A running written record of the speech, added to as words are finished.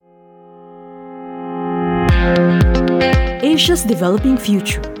Asia's Developing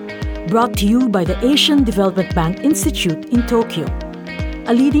Future, brought to you by the Asian Development Bank Institute in Tokyo,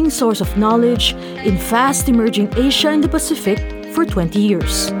 a leading source of knowledge in fast-emerging Asia and the Pacific for 20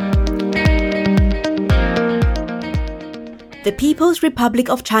 years. The People's Republic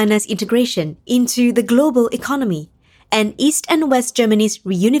of China's integration into the global economy and East and West Germany's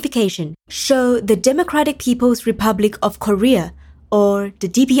reunification show the Democratic People's Republic of Korea, or the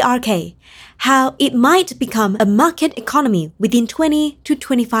DPRK, how it might become a market economy within 20 to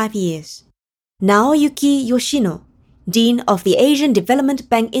 25 years. Naoyuki Yoshino, Dean of the Asian Development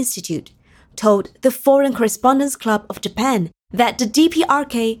Bank Institute, told the Foreign Correspondents Club of Japan that the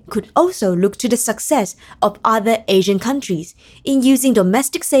DPRK could also look to the success of other Asian countries in using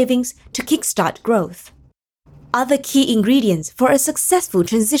domestic savings to kickstart growth. Other key ingredients for a successful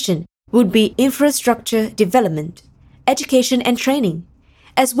transition would be infrastructure development, education and training,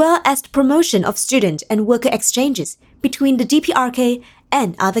 as well as the promotion of student and worker exchanges between the DPRK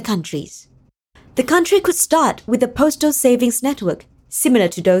and other countries. The country could start with a postal savings network similar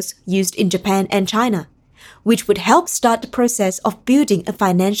to those used in Japan and China, which would help start the process of building a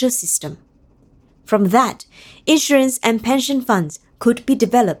financial system. From that, insurance and pension funds could be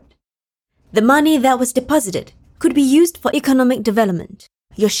developed. The money that was deposited could be used for economic development,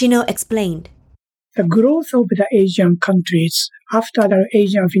 Yoshino explained. The growth of the Asian countries after the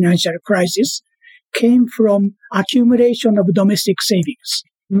Asian financial crisis came from accumulation of domestic savings.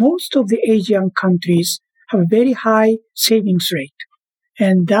 Most of the Asian countries have a very high savings rate,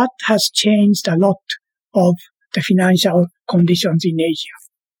 and that has changed a lot of the financial conditions in Asia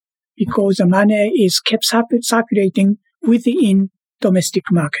because the money is kept circulating within domestic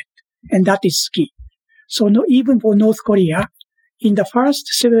market, and that is key. So even for North Korea, in the first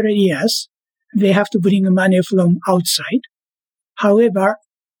several years, they have to bring money from outside. However,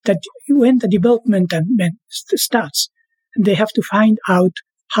 when the development starts, they have to find out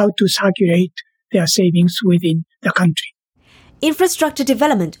how to circulate their savings within the country. Infrastructure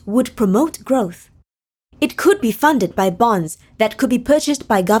development would promote growth. It could be funded by bonds that could be purchased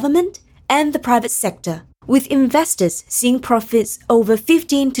by government and the private sector, with investors seeing profits over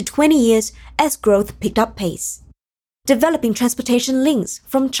 15 to 20 years as growth picked up pace. Developing transportation links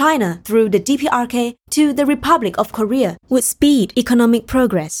from China through the DPRK to the Republic of Korea would speed economic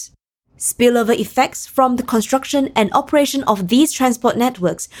progress. Spillover effects from the construction and operation of these transport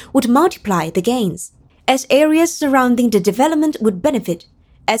networks would multiply the gains, as areas surrounding the development would benefit,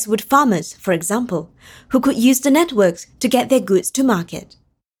 as would farmers, for example, who could use the networks to get their goods to market.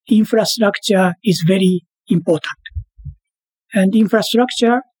 Infrastructure is very important. And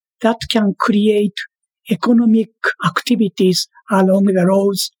infrastructure that can create economic activities along the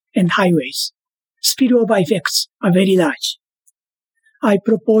roads and highways. Spillover effects are very large. I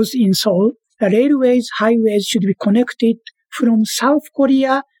propose in Seoul that railways, highways should be connected from South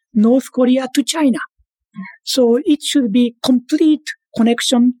Korea, North Korea to China. So it should be complete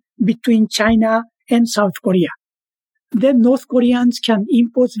connection between China and South Korea. Then North Koreans can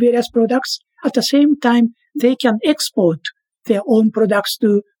import various products. At the same time, they can export their own products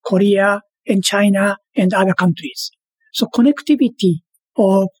to Korea and China and other countries. So connectivity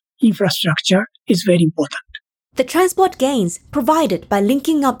of infrastructure is very important. The transport gains provided by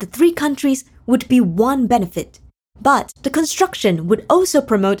linking up the three countries would be one benefit. But the construction would also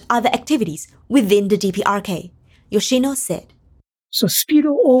promote other activities within the DPRK, Yoshino said. So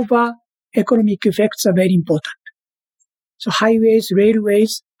spillover economic effects are very important. So highways,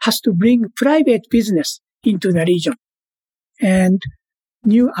 railways has to bring private business into the region. And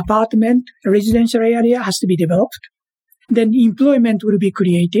new apartment, residential area has to be developed. Then employment will be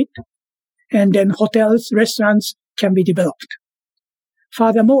created. And then hotels, restaurants can be developed.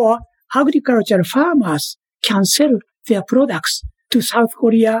 Furthermore, agricultural farmers can sell their products to South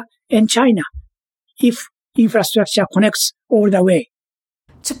Korea and China if infrastructure connects all the way.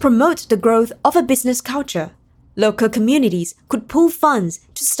 To promote the growth of a business culture, local communities could pool funds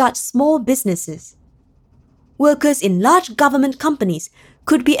to start small businesses. Workers in large government companies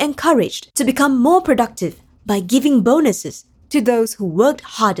could be encouraged to become more productive by giving bonuses to those who worked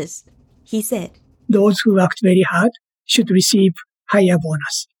hardest, he said. Those who worked very hard should receive higher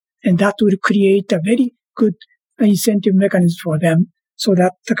bonus. And that will create a very good incentive mechanism for them so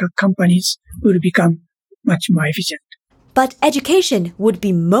that the companies will become much more efficient. But education would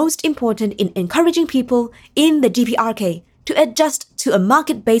be most important in encouraging people in the DPRK to adjust to a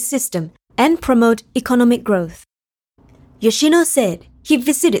market-based system and promote economic growth. Yoshino said he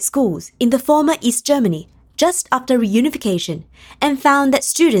visited schools in the former East Germany just after reunification and found that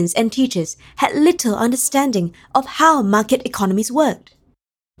students and teachers had little understanding of how market economies worked.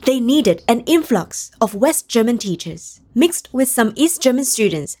 They needed an influx of West German teachers, mixed with some East German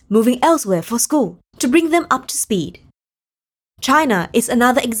students moving elsewhere for school, to bring them up to speed. China is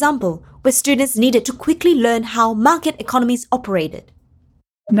another example where students needed to quickly learn how market economies operated.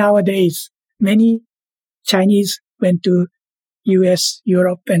 Nowadays, many Chinese went to US,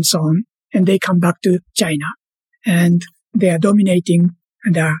 Europe, and so on, and they come back to China, and they are dominating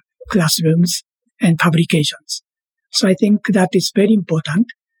the classrooms and publications. So I think that is very important.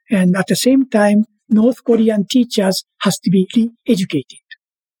 And at the same time, North Korean teachers has to be re-educated.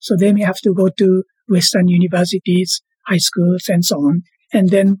 So they may have to go to Western universities, high schools, and so on, and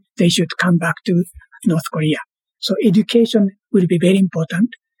then they should come back to North Korea. So education will be very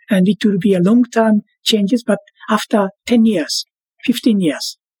important, and it will be a long-term changes, but after 10 years, 15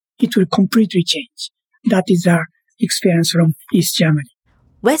 years, it will completely change. That is our experience from East Germany.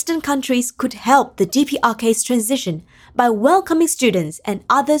 Western countries could help the DPRK's transition by welcoming students and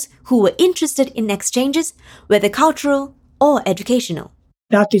others who were interested in exchanges, whether cultural or educational.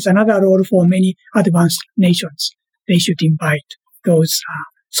 That is another role for many advanced nations. They should invite those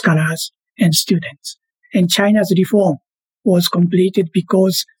scholars and students. And China's reform was completed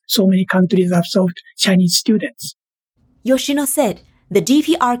because so many countries absorbed Chinese students. Yoshino said the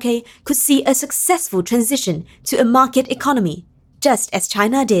DPRK could see a successful transition to a market economy, just as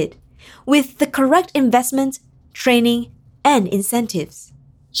China did, with the correct investment, training, and incentives.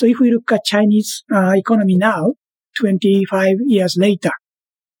 So if we look at Chinese economy now, 25 years later,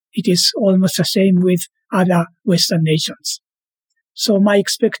 it is almost the same with other Western nations. So my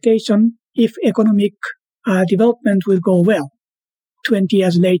expectation, if economic development will go well, 20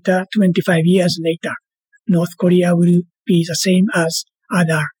 years later, 25 years later, North Korea will be the same as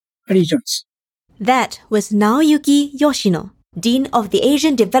other regions. That was Naoyuki Yoshino, Dean of the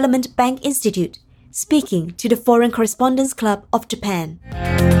Asian Development Bank Institute, speaking to the Foreign Correspondents Club of Japan.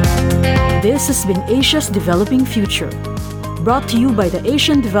 This has been Asia's Developing Future, brought to you by the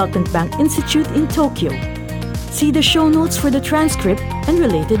Asian Development Bank Institute in Tokyo. See the show notes for the transcript and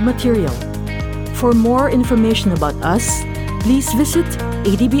related material. For more information about us, please visit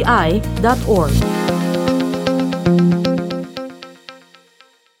adbi.org.